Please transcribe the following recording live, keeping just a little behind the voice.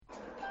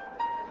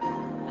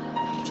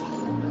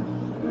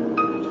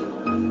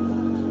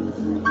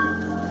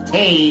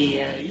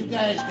Hey, you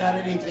guys got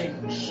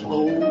anything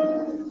slow?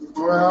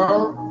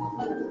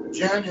 Well,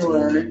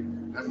 January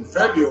and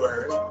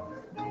February,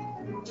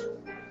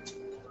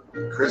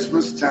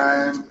 Christmas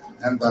time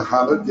and the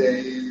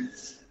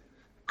holidays.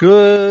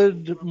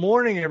 Good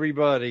morning,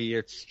 everybody.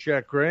 It's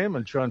Jack Graham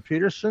and John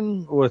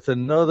Peterson with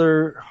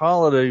the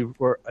holiday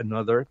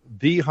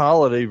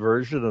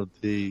version of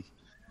the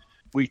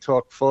We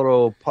Talk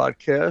Photo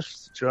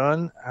podcast.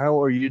 John,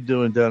 how are you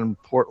doing down in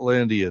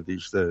Portlandia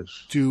these days?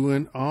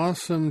 Doing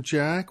awesome,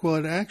 Jack. Well,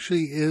 it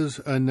actually is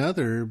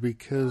another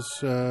because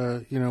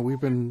we've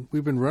been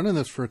running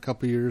this for a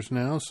couple of years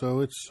now, so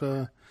it's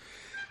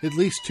at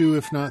least 2,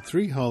 if not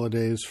 3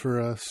 holidays for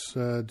us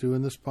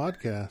doing this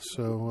podcast.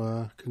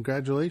 So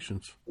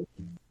congratulations.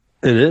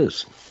 It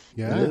is.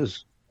 Yeah, it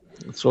is.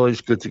 It's always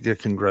good to get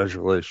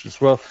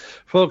congratulations. Well,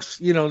 folks,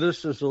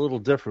 this is a little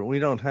different. We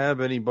don't have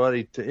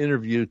anybody to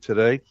interview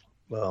today.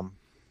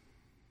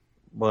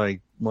 My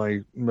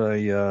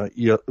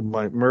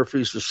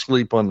Murphy's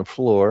asleep on the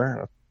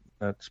floor.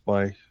 That's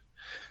my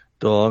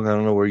dog. I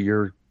don't know where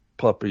your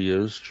puppy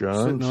is,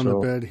 John. Sitting on the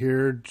bed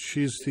here.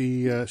 She's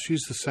the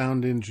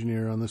sound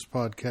engineer on this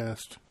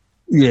podcast.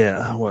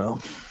 Yeah,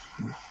 well,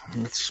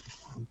 it's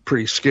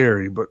pretty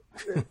scary, but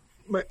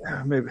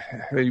maybe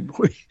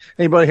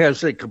anybody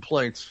has any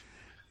complaints,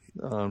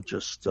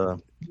 just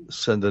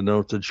send a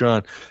note to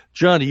John.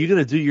 John, are you going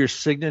to do your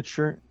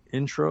signature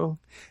intro?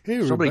 Hey,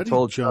 everybody. Somebody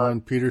told John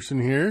Peterson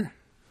here.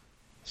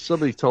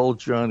 Somebody told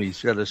John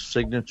he's got a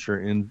signature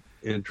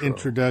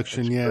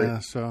introduction. That's yeah,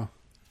 great. So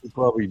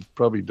he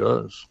probably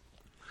does.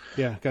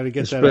 Yeah, got to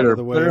get that out of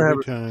the way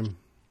every time.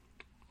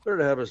 Better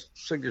to have a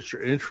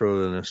signature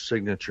intro than a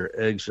signature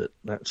exit.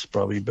 That's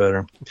probably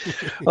better.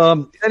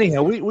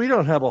 Anyhow, we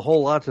don't have a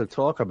whole lot to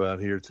talk about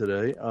here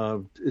today.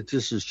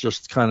 This is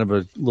just kind of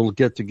a little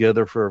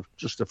get-together for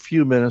just a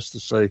few minutes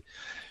to say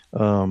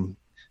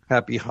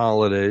happy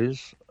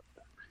holidays.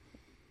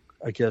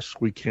 I guess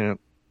we can't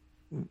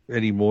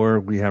anymore.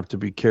 We have to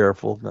be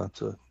careful not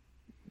to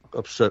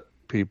upset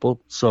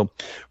people. So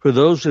for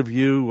those of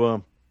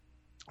you,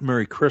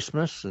 Merry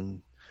Christmas,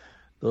 and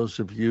those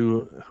of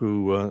you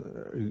who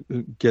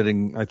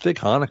I think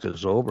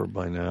Hanukkah's over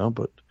by now,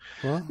 but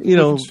we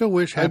can still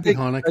wish Happy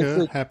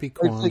Hanukkah, Happy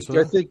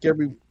Kwanzaa. I think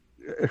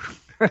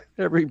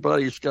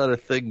everybody's got a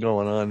thing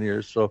going on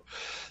here. So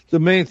the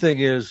main thing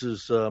is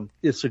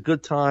it's a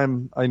good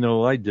time. I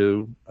know I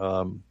do.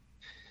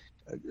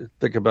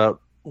 Think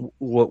about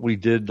what we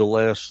did the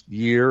last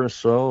year or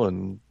so,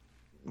 and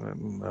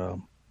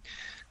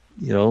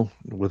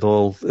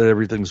with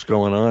everything's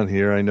going on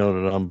here, I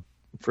know that I'm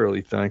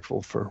fairly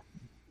thankful for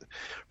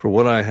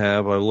what I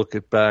have. I look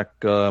at back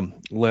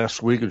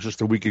last week, or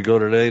just a week ago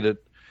today,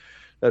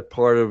 that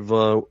part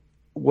of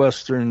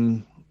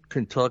western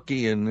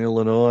Kentucky and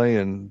Illinois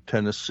and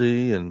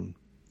Tennessee and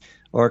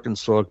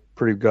Arkansas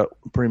pretty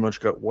much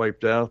got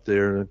wiped out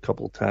there in a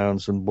couple of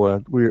towns, and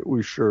boy,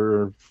 we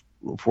sure are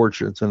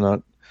fortunate to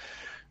not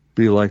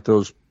be like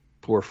those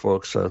poor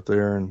folks out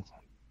there. And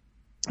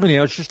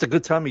anyhow, it's just a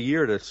good time of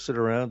year to sit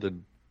around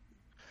and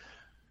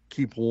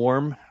keep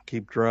warm,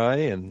 keep dry,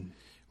 and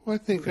well, I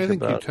think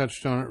you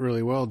touched on it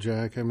really well,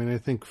 Jack. I mean, I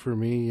think for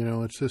me,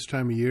 it's this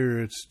time of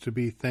year. It's to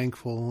be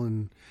thankful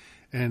and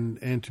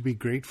to be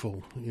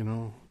grateful.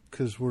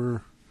 Because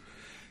we're,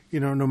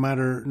 no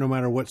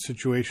matter what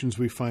situations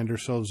we find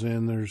ourselves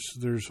in,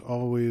 there's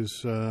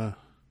always a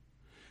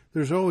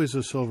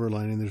silver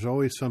lining. There's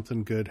always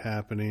something good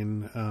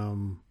happening.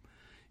 You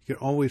can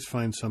always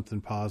find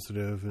something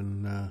positive.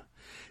 And I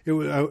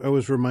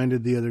was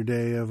reminded the other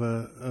day of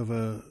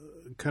a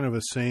kind of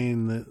a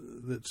saying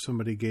that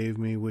somebody gave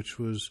me, which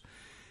was,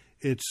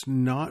 it's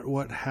not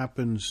what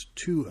happens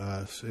to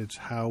us, it's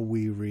how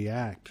we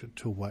react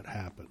to what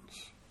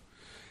happens.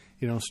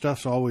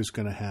 Stuff's always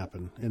going to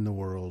happen in the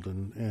world,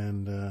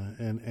 and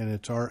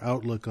it's our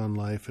outlook on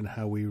life and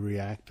how we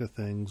react to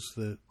things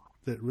that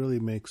really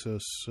makes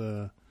us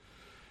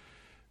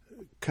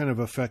kind of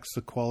affects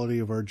the quality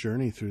of our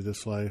journey through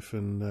this life.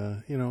 And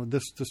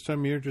this time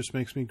of year just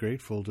makes me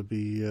grateful to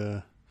be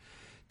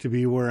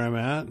where I'm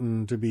at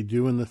and to be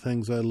doing the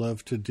things I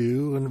love to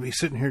do, and to be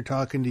sitting here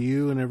talking to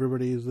you and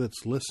everybody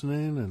that's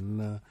listening,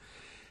 and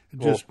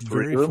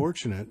very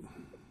fortunate.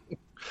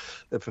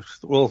 If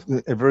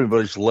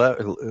everybody's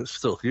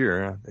still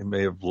here, they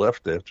may have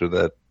left after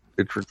that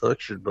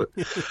introduction, but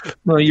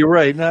no, you're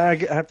right. Now I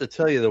have to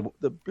tell you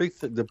the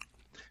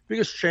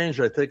biggest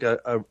change I think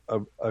I've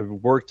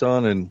worked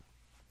on and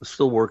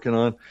still working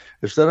on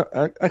is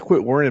that I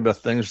quit worrying about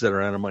things that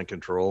are out of my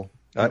control.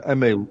 I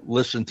may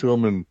listen to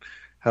them and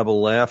have a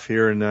laugh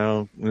here and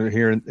now,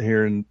 here and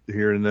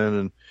then,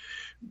 and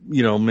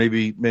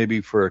maybe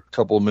for a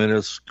couple of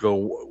minutes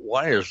go,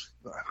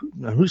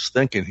 who's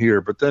thinking here?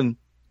 But then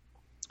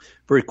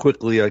very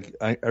quickly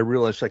I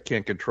realize I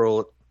can't control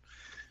it,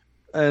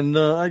 and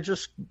I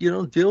just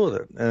deal with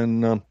it.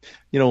 And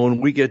when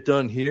we get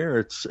done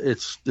here,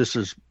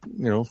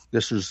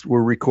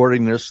 we're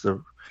recording this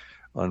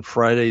on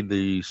Friday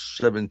the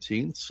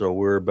 17th, so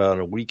we're about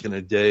a week and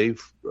a day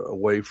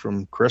away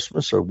from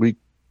Christmas, a week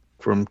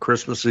from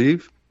Christmas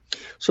Eve.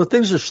 So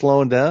things are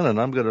slowing down, and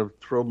I'm going to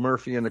throw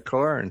Murphy in the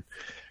car and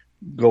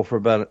go for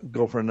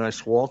a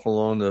nice walk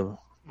along the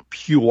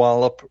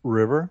Puyallup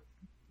River.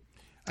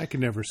 I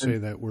can never say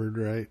that word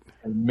right.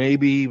 And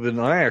maybe even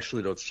I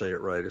actually don't say it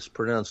right. It's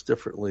pronounced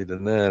differently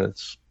than that.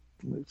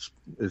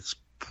 It's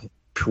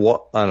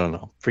I don't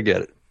know.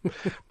 Forget it.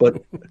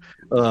 But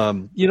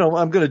I'm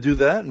going to do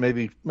that, and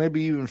maybe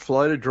even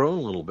fly the drone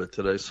a little bit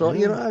today. So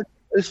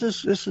this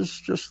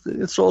is just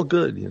it's all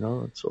good.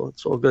 It's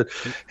all good.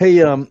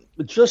 Hey,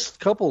 just a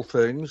couple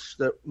things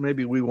that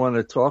maybe we want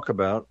to talk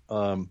about.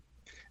 And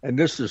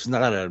this is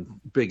not a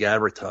big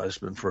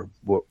advertisement for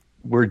what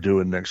we're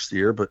doing next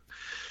year, but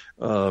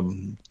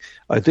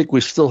I think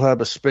we still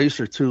have a space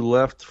or two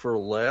left for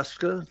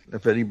Alaska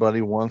if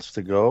anybody wants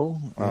to go.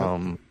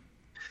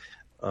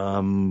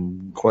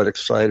 I'm quite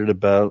excited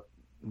about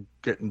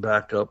getting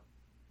back up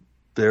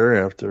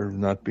there after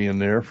not being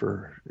there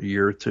for a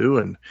year or two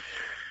and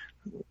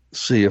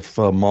see if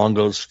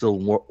Mongo's still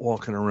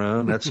walking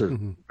around. That's a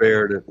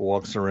bear that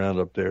walks around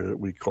up there that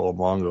we call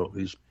Mongo.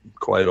 He's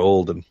quite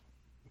old and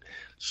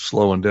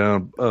slowing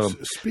down. Go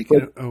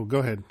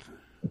ahead.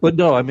 But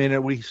no, I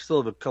mean, we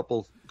still have a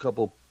couple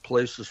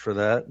places for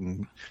that,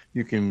 and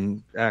you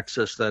can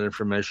access that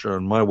information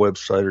on my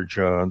website or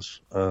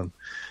John's.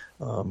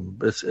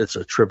 It's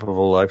a trip of a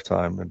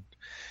lifetime,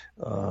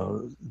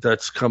 and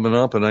that's coming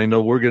up. And I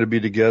know we're going to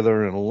be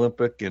together in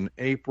Olympic in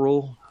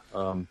April.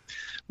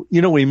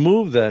 We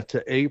moved that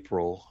to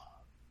April.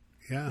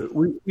 Yeah,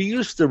 we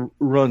used to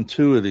run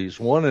two of these,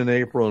 one in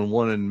April and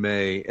one in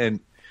May. And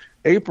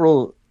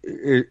April,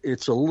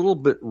 it's a little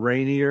bit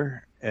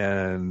rainier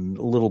and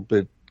a little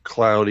bit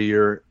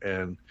cloudier,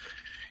 and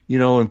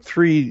in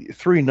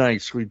three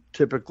nights we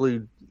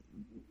typically,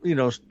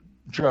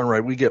 John,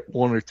 right, we get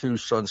one or two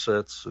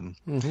sunsets, and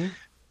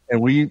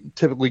we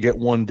typically get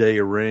one day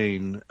of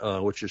rain,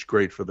 which is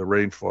great for the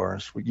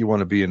rainforest. You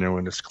want to be in there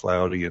when it's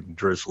cloudy and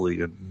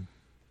drizzly and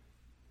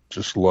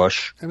just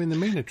lush. I mean, the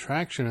main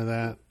attraction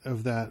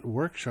of that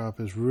workshop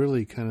is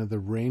really kind of the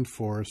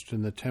rainforest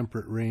and the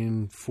temperate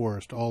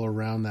rainforest all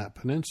around that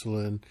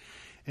peninsula,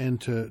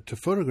 and to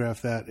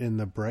photograph that in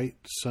the bright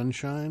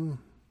sunshine,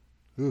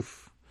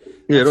 oof.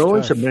 Yeah, it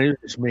always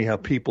amazes me how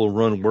people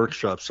run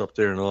workshops up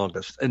there in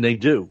August, and they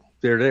do.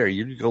 They're there.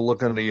 You go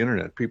look on the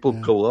internet. People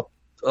go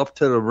up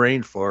to the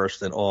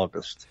rainforest in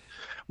August.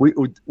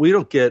 We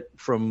don't get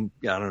from,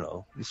 I don't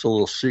know, it's a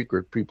little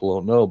secret people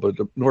don't know, but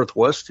the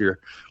Northwest here,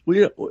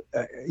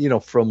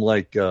 from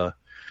like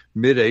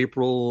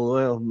mid-April,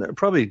 well,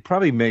 probably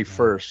May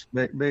 1st,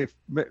 May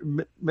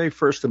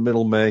 1st to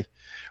middle May,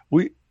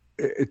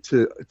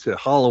 to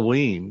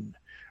Halloween,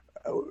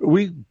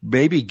 we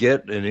maybe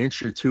get an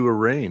inch or two of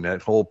rain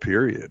that whole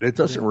period. It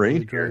doesn't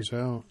rain here.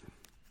 Out.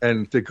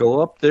 And to go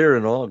up there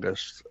in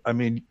August, I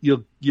mean,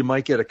 you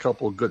might get a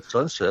couple of good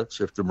sunsets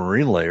if the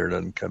marine layer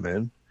doesn't come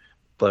in.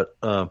 But,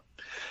 I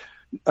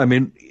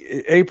mean,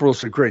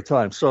 April's a great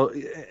time. So,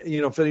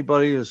 if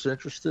anybody is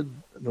interested,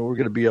 we're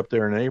going to be up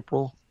there in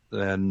April.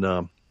 And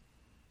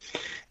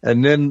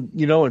then,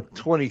 in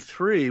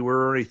 23,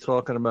 we're already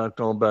talking about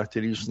going back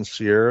to the Eastern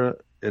Sierra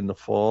in the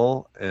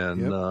fall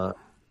and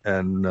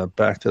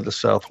back to the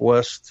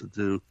Southwest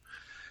to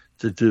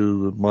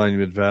do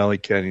Monument Valley,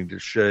 Canyon de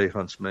Chelly,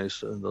 Hunts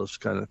Mesa, and those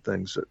kind of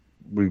things that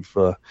we've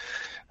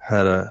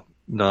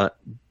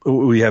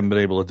we haven't been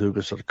able to do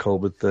because of the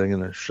COVID thing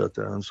and the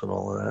shutdowns and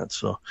all of that.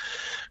 So,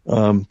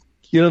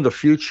 the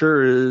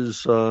future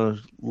is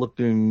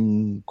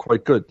looking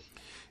quite good.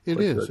 It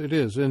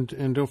is.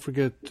 And don't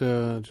forget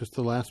just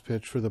the last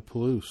pitch for the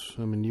Palouse.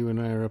 I mean, you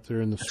and I are up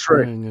there in the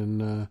spring,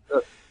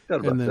 right.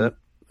 And then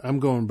I'm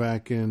going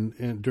back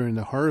in during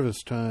the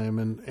harvest time,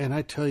 and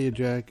I tell you,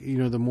 Jack,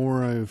 the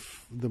more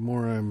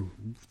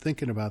I'm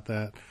thinking about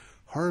that,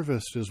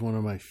 harvest is one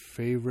of my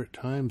favorite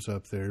times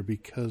up there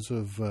because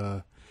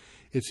of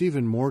it's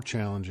even more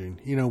challenging.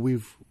 We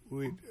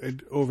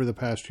over the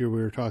past year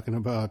we were talking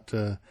about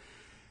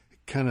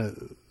kind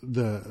of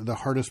the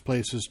hardest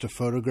places to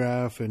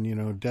photograph,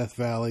 and Death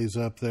Valley's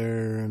up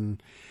there,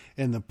 and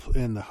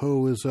the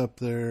Hoh is up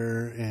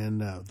there,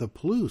 and the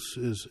Palouse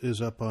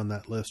is up on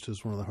that list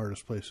as one of the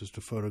hardest places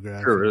to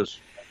photograph. Sure is.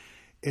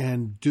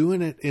 And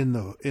doing it in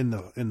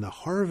the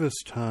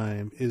harvest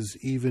time is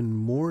even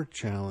more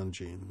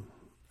challenging,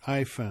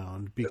 I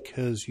found,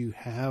 because you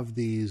have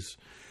these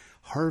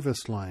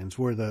harvest lines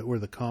where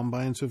the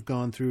combines have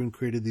gone through and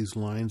created these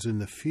lines in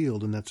the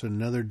field, and that's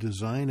another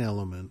design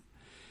element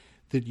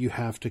that you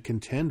have to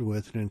contend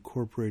with and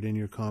incorporate in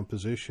your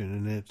composition.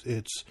 And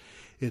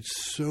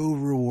it's so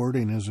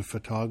rewarding as a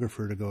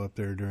photographer to go up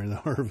there during the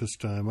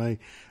harvest time.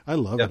 I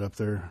love it up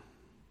there.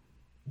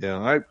 Yeah,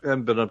 I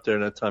haven't been up there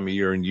that time of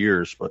year in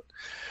years, but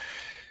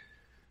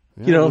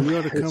you ought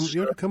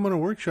to come on a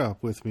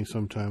workshop with me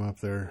sometime up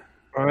there.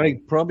 I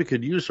probably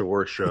could use a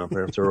workshop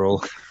after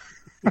all.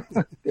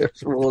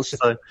 After all this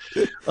time,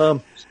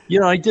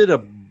 I did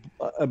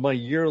my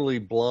yearly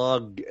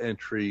blog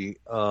entry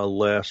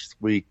last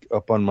week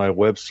up on my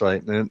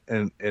website,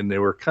 and they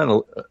were kind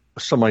of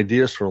some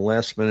ideas for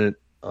last minute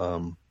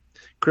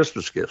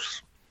Christmas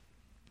gifts.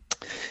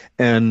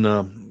 And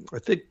I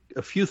think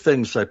a few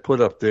things I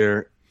put up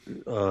there,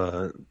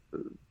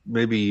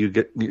 maybe you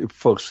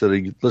folks that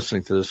are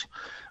listening to this,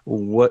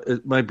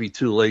 it might be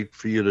too late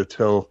for you to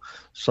tell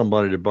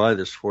somebody to buy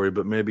this for you,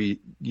 but maybe,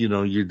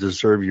 you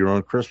deserve your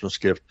own Christmas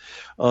gift.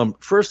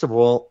 First of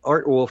all,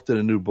 Art Wolf did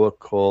a new book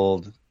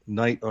called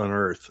Night on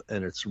Earth,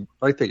 and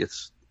I think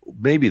it's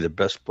maybe the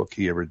best book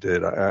he ever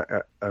did.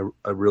 I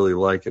really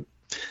like it.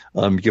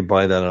 You can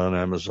buy that on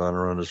Amazon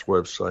or on his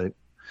website.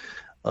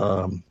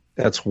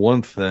 That's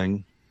one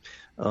thing.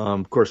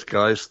 Of course,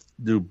 Guy's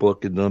new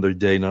book, Another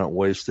Day Not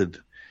Wasted,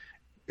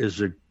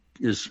 is a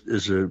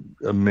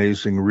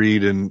amazing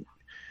read. And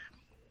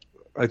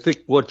I think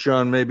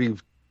John, maybe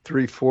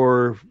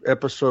 3-4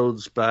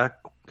 episodes back,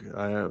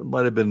 it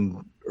might have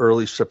been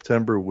early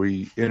September,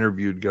 we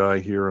interviewed Guy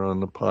here on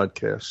the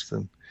podcast.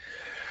 And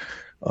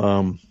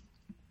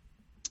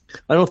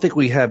I don't think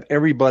we have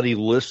everybody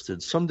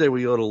listed. Someday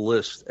we ought to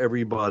list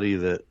everybody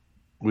that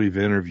we've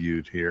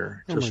interviewed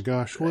here. Oh my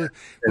gosh! Well,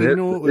 you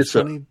know what was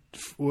funny?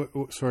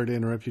 Sorry to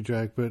interrupt you,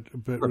 Jack, but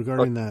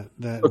regarding that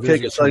okay,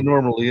 because I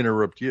normally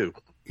interrupt you.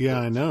 Yeah,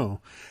 I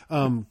know.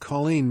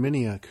 Colleen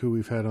Miniak, who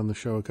we've had on the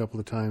show a couple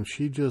of times,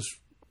 she just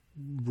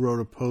wrote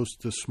a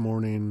post this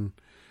morning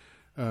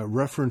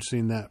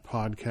referencing that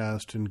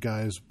podcast and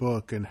Guy's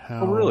book and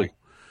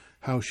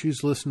how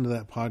she's listened to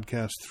that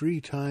podcast 3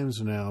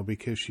 times now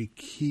because she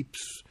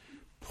keeps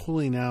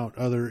pulling out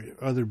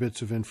other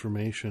bits of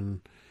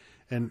information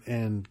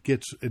and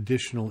gets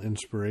additional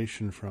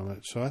inspiration from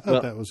it. So I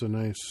thought that was a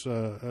nice,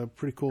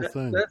 pretty cool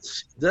thing.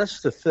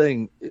 That's the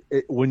thing.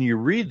 When you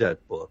read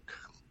that book,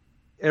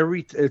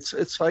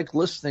 it's like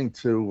listening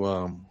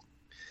to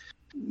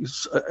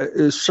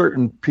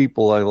certain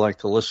people I like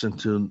to listen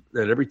to.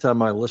 That every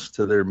time I listen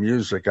to their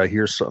music, I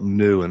hear something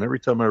new, and every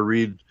time I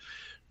read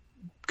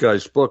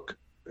Guy's book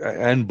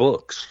and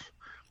books,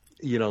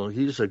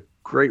 he's a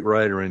great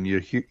writer, and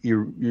you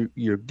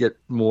get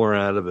more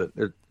out of it.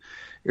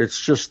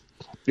 It's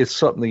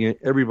something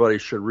everybody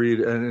should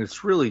read, and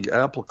it's really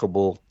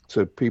applicable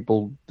to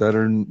people that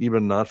are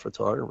even not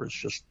photographers,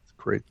 just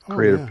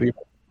creative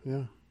people.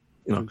 Yeah.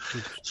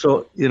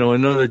 So,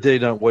 Another Day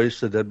Not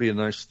Wasted, that'd be a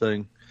nice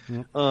thing.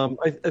 Yeah.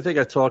 I think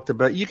I talked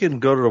about, you can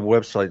go to the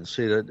website and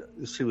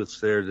see what's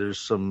there. There's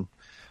some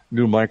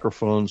new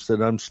microphones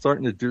that I'm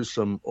starting to do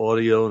some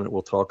audio, and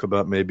we'll talk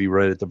about maybe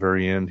right at the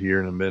very end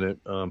here in a minute.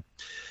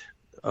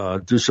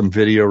 Do some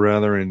video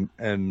rather, and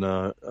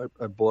I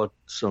bought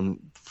some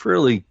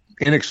fairly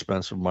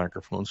inexpensive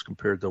microphones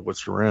compared to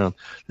what's around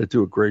that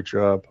do a great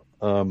job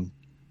from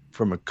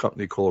a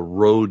company called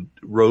Rode.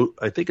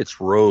 I think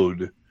it's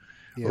Rode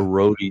or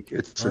Rode.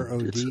 It's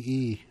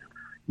Rode.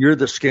 You're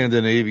the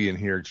Scandinavian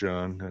here,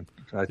 John.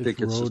 I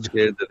think it's a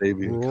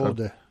Scandinavian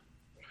company.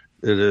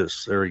 It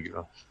is. There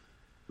you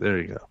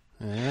go.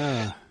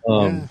 Yeah.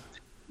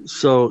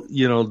 So,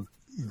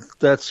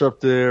 that's up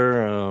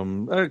there.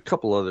 A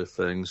couple other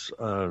things,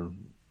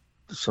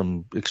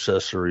 some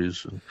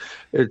accessories,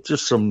 and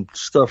just some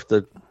stuff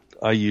that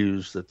I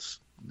use that's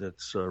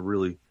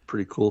really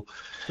pretty cool.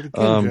 But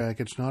again, Jack,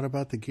 it's not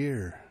about the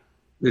gear.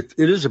 It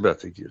is about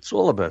the gear. It's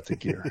all about the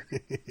gear.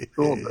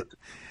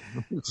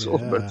 It's all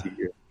about the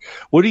gear.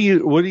 What are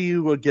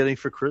you getting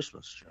for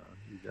Christmas,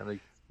 John?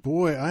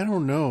 Boy, I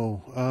don't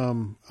know.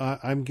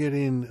 I'm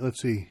getting.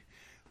 Let's see.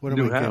 What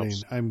am I getting?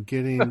 I'm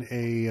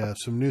getting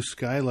some new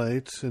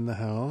skylights in the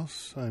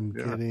house. I'm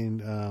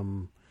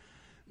getting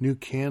new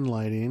can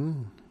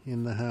lighting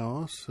in the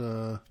house.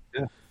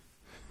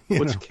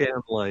 What's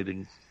can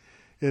lighting?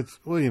 It's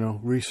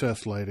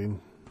recessed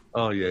lighting.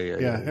 Oh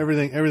yeah.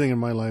 Everything in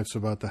my life's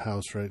about the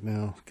house right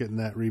now. Getting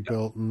that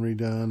rebuilt and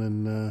redone,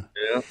 and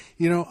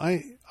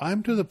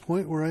I'm to the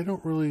point where I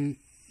don't really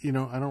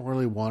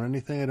want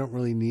anything. I don't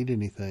really need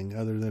anything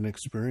other than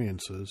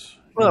experiences.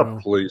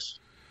 Please.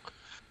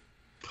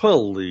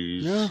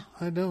 No,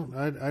 I don't.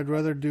 I'd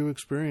rather do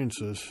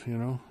experiences,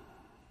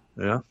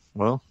 Yeah,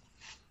 well.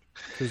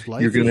 Because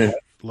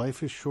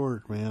life is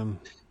short, man.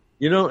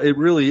 It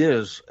really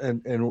is.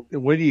 And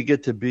when you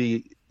get to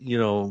be,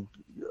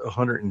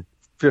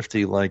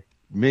 150 like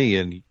me,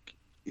 and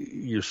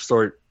you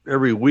start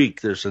every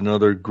week, there's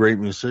another great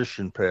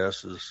musician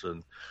passes,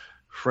 and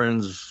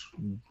friends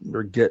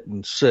are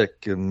getting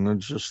sick, and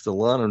there's just a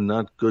lot of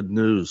not good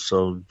news.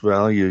 So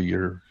value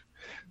your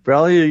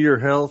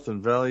health,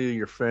 and value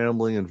your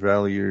family, and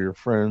value your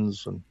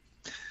friends, and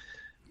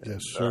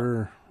yes,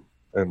 sir,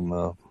 and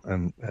what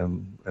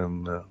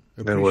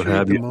appreciate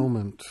have the you.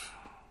 moment,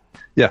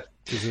 yeah,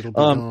 because it'll be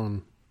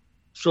gone.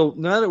 So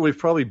now that we've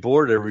probably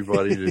bored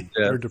everybody to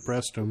death or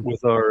depressed them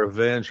with our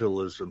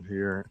evangelism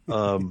here,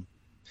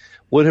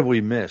 what have we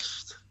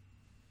missed?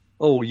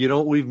 Oh, you know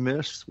what we've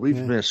missed? We've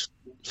missed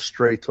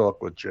Straight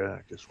Talk with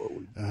Jack. Is what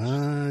we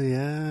missed.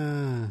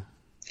 Yeah.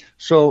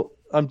 So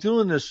I'm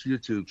doing this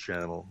YouTube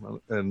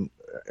channel, and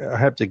I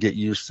have to get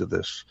used to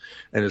this.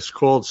 And it's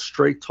called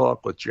Straight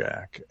Talk with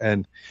Jack.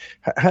 And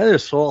how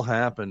this all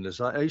happened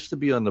is I used to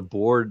be on the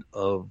board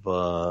of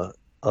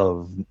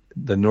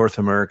the North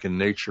American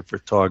Nature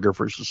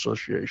Photographers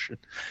Association,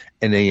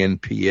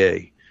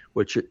 NANPA,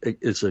 which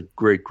is a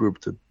great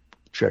group to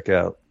check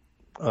out.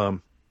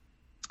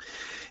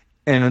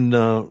 And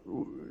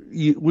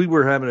we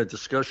were having a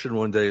discussion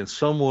one day, and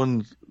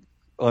someone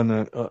in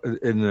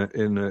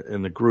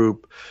the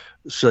group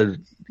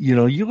said,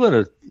 you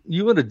want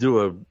to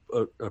do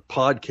a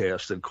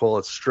podcast and call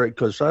it Straight,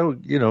 because I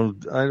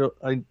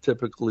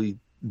typically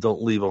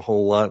don't leave a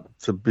whole lot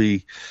to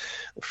be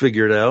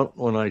figured out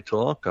when I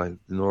talk. I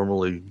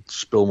normally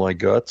spill my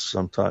guts,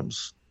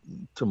 sometimes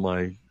to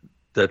my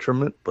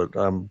detriment, but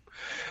I'm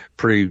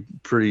pretty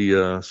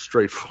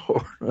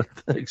straightforward on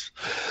things.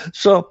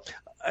 So,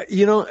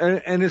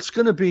 and it's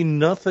going to be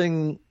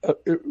nothing.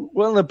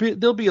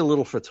 There'll be a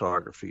little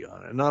photography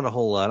on it, not a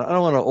whole lot. I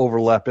don't want to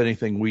overlap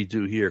anything we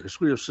do here, because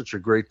we have such a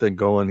great thing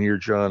going here,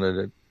 John,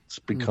 and it's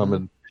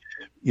becoming,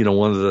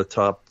 one of the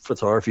top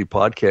photography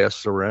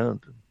podcasts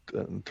around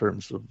in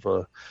terms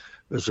of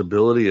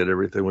visibility and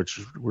everything,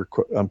 which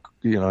I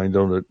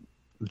know that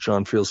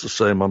John feels the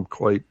same. I'm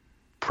quite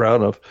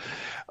proud of.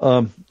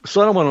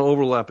 So I don't want to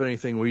overlap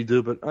anything we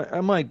do, but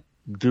I might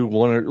do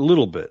one a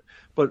little bit.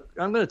 But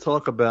I'm going to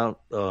talk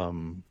about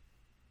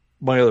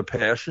my other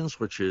passions,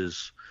 which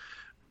is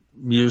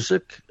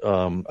music.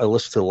 I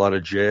listen to a lot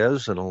of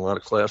jazz and a lot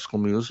of classical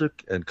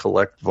music, and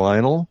collect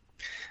vinyl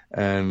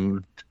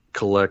and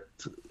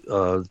collect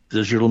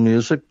digital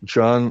music.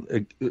 John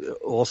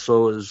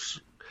also is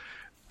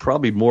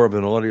probably more of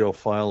an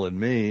audiophile than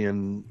me,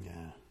 and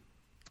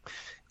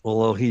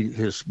although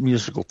his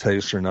musical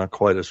tastes are not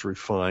quite as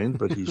refined,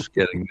 but he's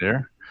getting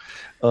there.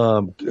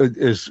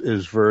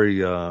 Is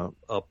very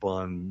up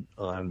on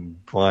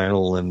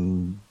vinyl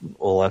and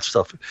all that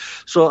stuff.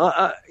 So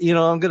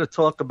I'm going to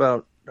talk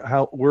about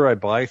where I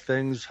buy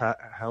things,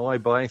 how I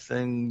buy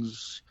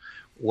things,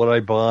 what I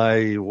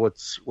buy, what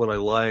I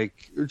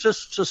like,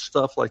 just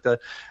stuff like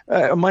that.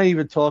 I might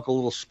even talk a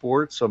little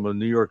sports. I'm a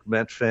New York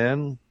Met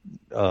fan.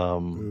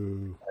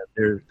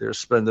 They're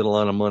spending a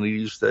lot of money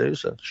these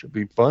days. That should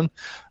be fun.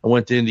 I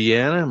went to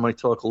Indiana. I might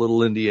talk a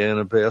little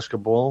Indiana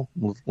basketball,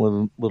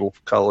 little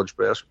college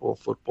basketball,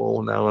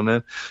 football now and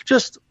then,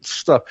 just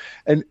stuff.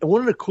 And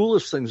one of the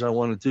coolest things I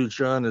want to do,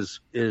 John, is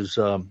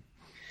I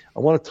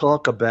want to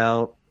talk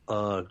about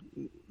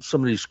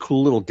some of these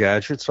cool little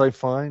gadgets I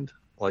find.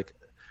 Like,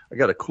 I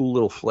got a cool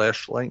little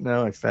flashlight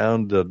now I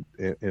found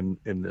in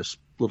this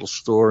little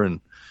store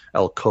in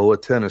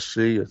Alcoa,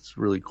 Tennessee. It's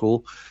really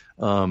cool.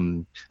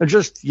 And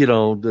just,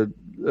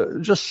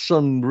 just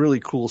some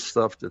really cool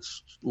stuff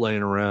that's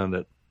laying around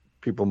that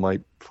people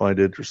might find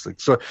interesting.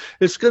 So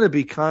it's going to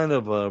be kind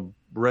of a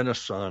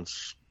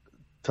Renaissance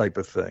type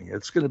of thing.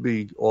 It's going to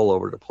be all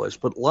over the place,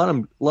 but a lot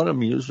of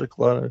music,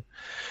 a lot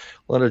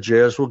of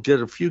jazz. We'll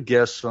get a few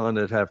guests on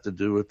that have to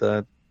do with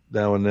that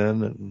now and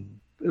then, and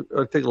I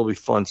think it'll be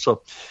fun.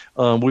 So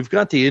we've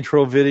got the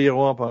intro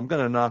video up. I'm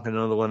going to knock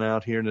another one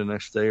out here in the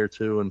next day or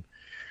two, and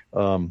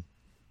I'm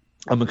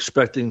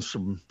expecting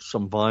some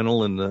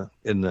vinyl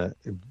in the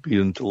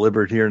being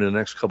delivered here in the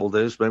next couple of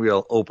days. Maybe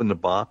I'll open the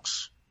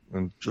box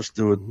and just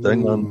do a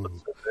thing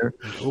on there.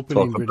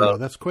 Opening video.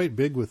 That's quite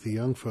big with the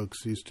young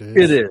folks these days.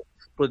 It is,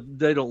 but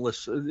they don't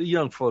listen. The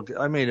young folk.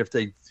 I mean,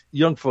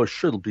 young folks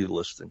should be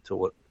listening to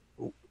what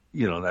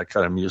that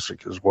kind of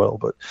music as well.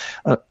 But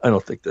I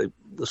don't think they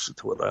listen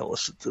to what I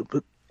listen to.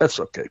 But that's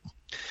okay.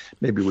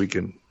 Maybe we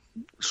can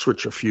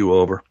switch a few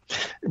over.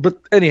 But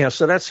anyhow,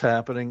 so that's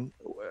happening.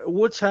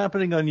 What's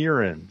happening on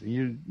your end? Are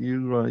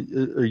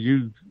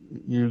you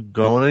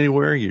going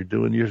anywhere? You're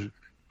doing your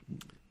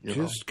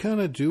just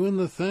kind of doing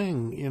the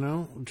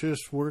thing,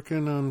 just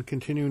working on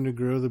continuing to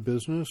grow the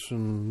business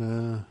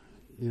and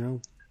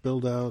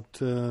build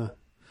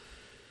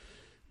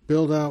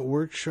out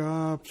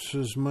workshops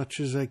as much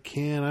as I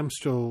can. I'm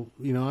still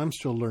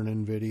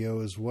learning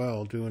video as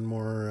well, doing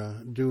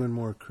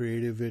more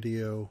creative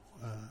video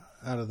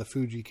out of the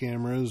Fuji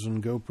cameras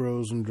and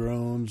GoPros and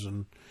drones,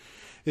 and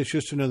it's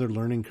just another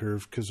learning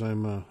curve because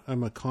I'm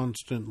a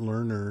constant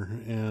learner,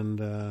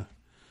 and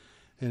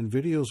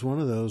video is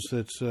one of those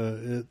it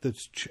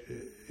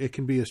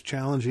can be as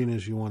challenging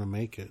as you want to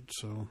make it.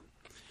 So,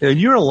 and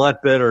you're a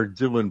lot better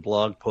doing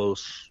blog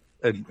posts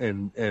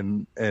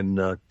and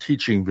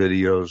teaching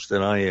videos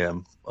than I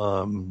am.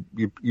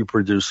 You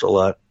produce a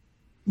lot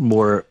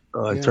more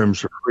in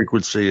terms of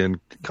frequency and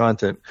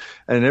content,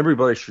 and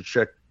everybody should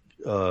check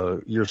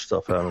your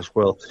stuff out as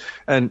well.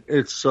 And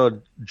it's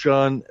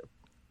John.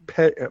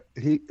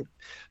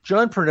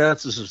 John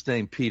pronounces his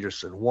name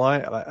Peterson.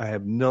 Why? I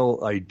have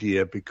no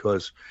idea,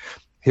 because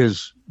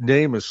his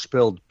name is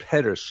spelled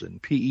Pedersen,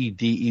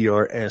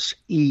 Pedersen.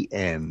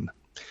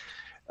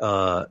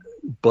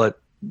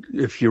 But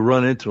if you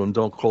run into him,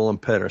 don't call him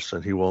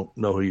Pedersen. He won't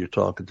know who you're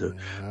talking to.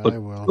 Yeah, but I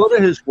will. Go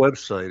to his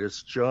website.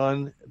 It's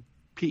John,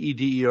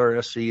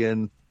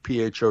 Pedersen,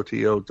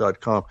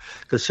 PHOTO.com,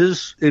 because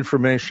his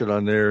information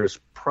on there is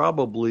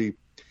probably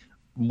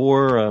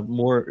more.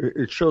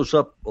 It shows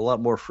up a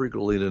lot more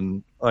frequently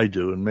than I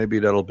do, and maybe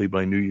that'll be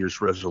my New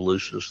Year's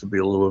resolution, is to be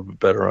a little bit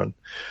better on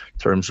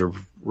terms of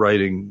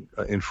writing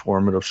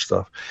informative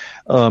stuff.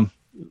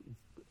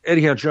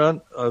 Anyhow, John,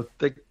 I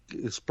think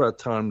it's about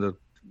time to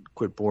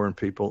quit boring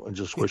people and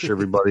just wish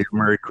everybody a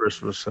Merry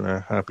Christmas and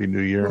a Happy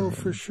New Year. Well,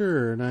 for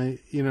sure. And I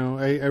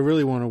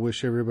really want to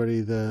wish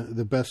everybody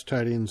the best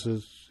tidings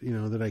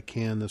that I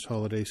can this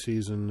holiday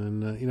season.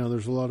 And,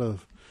 there's a lot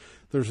of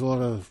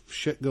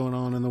shit going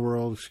on in the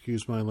world,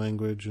 excuse my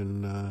language.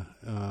 And,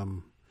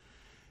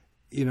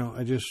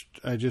 I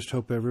just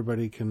hope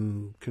everybody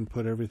can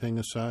put everything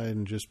aside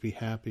and just be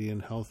happy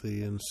and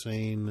healthy and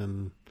sane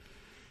and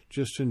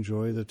just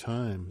enjoy the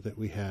time that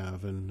we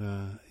have, and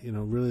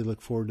really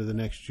look forward to the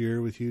next year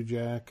with you,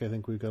 Jack. I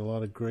think we've got a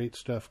lot of great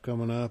stuff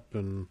coming up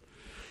and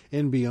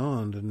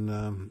beyond,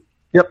 and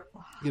yep.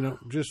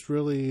 Just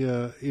really,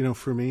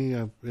 for me,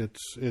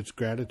 it's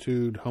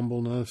gratitude,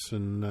 humbleness,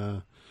 and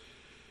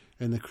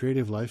the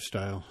creative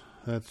lifestyle.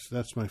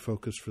 That's my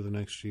focus for the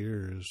next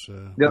year is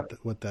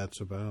what that's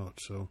about.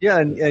 So yeah,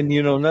 and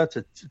not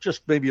to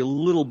just maybe a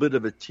little bit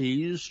of a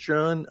tease,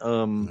 John.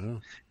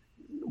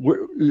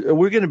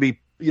 We're going to be.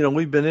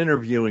 We've been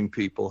interviewing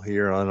people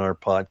here on our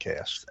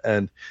podcast,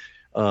 and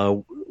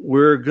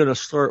we're going to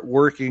start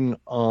working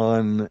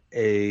on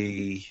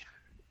a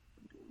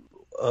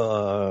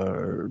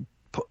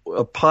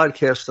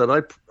podcast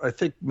that I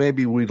think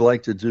maybe we'd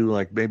like to do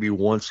like maybe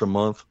once a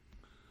month,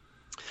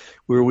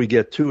 where we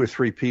get 2 or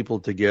 3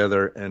 people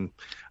together, and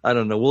I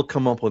don't know, we'll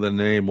come up with a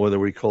name, whether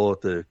we call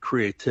it the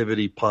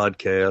Creativity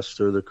Podcast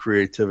or the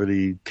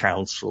Creativity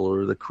Council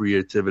or the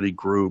Creativity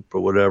Group or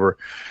whatever,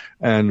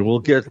 and we'll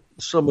get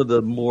some of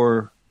the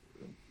more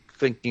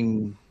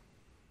thinking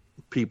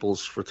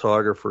people's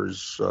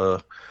photographers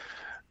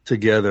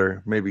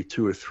together, maybe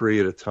 2 or 3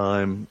 at a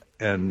time,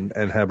 and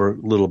have a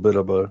little bit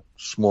of a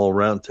small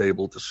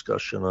roundtable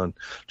discussion on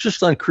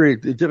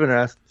different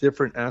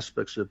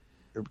aspects of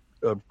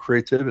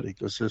creativity,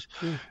 because it's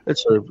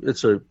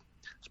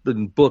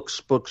been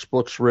books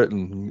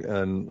written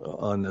and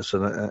on this,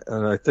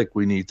 and I think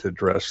we need to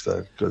address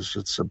that because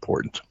it's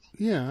important.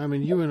 Yeah, I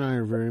mean, you and I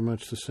are very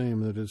much the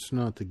same. That it's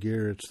not the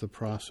gear; it's the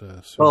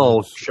process.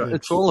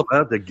 It's all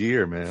about the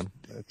gear, man.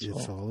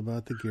 It's all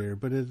about the gear,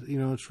 but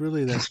it's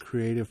really that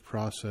creative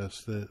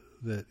process that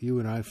you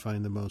and I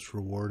find the most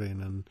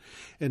rewarding,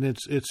 and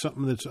it's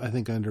something that's, I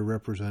think,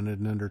 underrepresented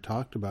and under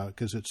talked about,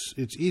 because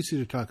it's easy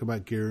to talk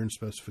about gear and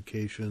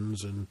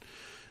specifications and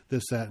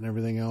this, that, and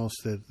everything else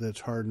that's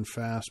hard and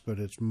fast, but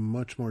it's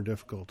much more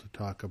difficult to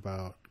talk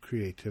about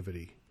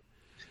creativity.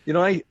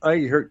 I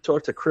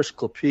talked to Chris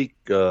Klepeek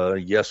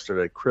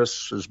yesterday.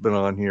 Chris has been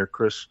on here.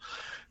 Chris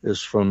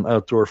is from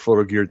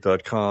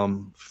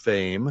OutdoorPhotoGear.com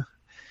fame,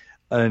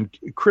 and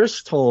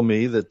Chris told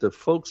me that the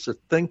folks at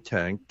Think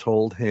Tank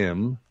told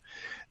him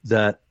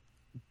that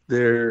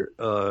their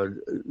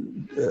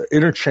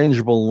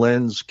interchangeable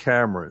lens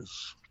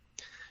cameras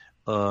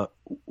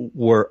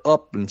were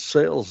up in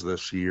sales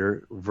this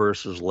year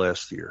versus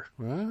last year.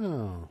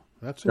 Wow,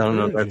 that's I don't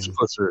know if that's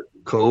because of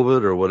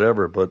COVID or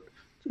whatever, but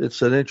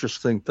it's an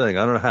interesting thing.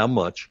 I don't know how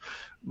much.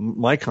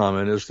 My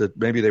comment is that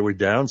maybe they were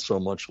down so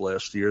much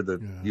last year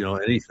that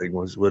anything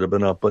would have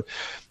been up. But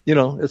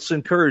it's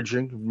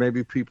encouraging.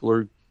 Maybe people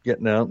are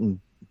getting out and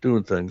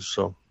doing things.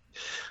 So,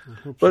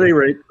 but at any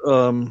rate,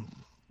 I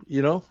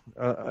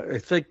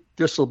think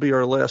this will be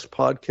our last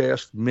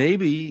podcast,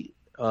 maybe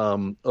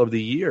of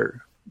the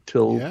year.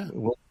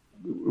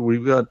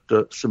 We've got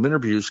some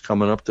interviews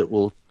coming up that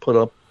we'll put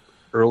up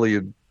early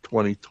in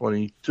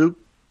 2022.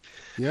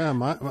 Yeah,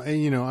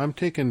 I'm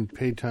taking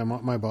paid time.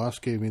 My boss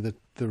gave me the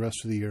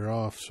rest of the year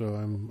off, so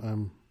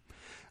I'm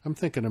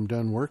thinking I'm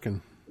done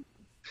working.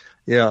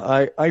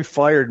 Yeah, I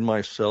fired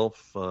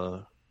myself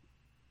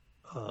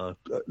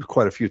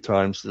quite a few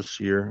times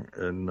this year,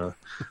 and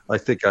I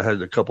think I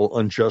had a couple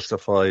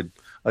unjustified.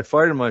 I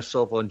fired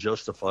myself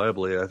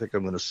unjustifiably. I think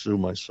I'm going to sue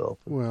myself.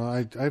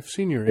 Well, I've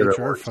seen your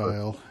HR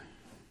file.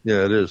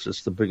 Yeah, it is.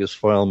 It's the biggest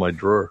file in my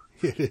drawer.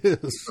 It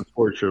is.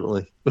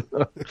 Unfortunately.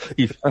 I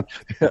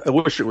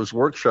wish it was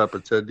workshop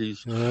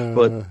attendees.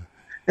 But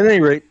at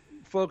any rate,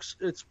 folks,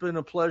 it's been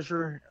a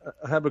pleasure.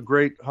 Have a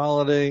great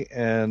holiday.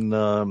 And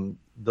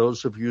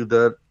those of you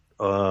that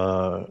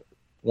want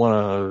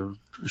to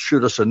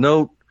shoot us a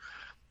note,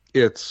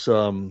 it's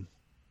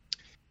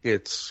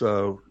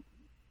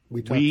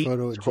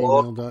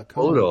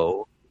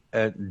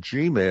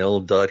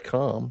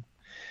WeTalkPhoto@gmail.com.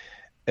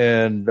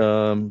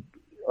 And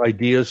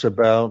ideas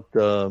about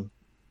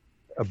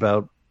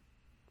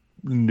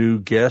new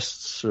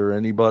guests or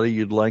anybody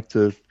you'd like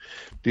to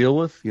deal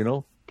with,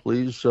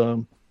 please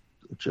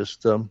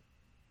just let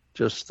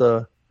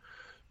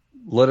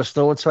us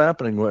know what's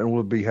happening, and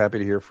we'll be happy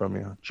to hear from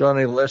you. John,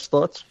 any last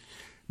thoughts?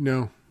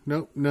 No,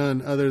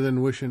 none other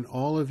than wishing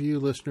all of you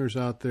listeners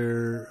out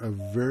there a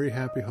very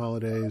happy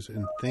holidays,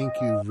 and thank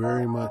you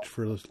very much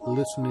for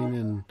listening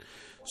and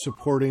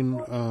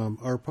supporting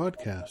our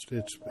podcast.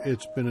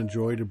 It's been a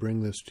joy to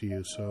bring this to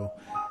you. So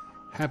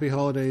happy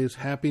holidays,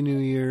 happy new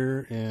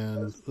year,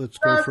 and let's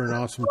go for an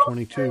awesome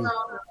 22.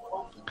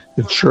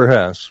 It sure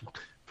has.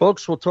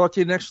 Folks, we'll talk to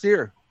you next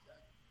year.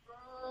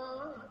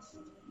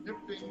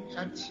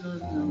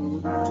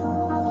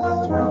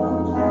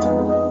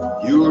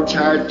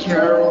 Yuletide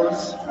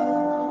carols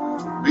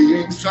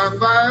being sung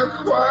by a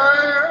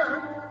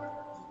choir,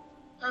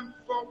 and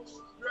folks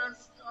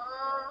dressed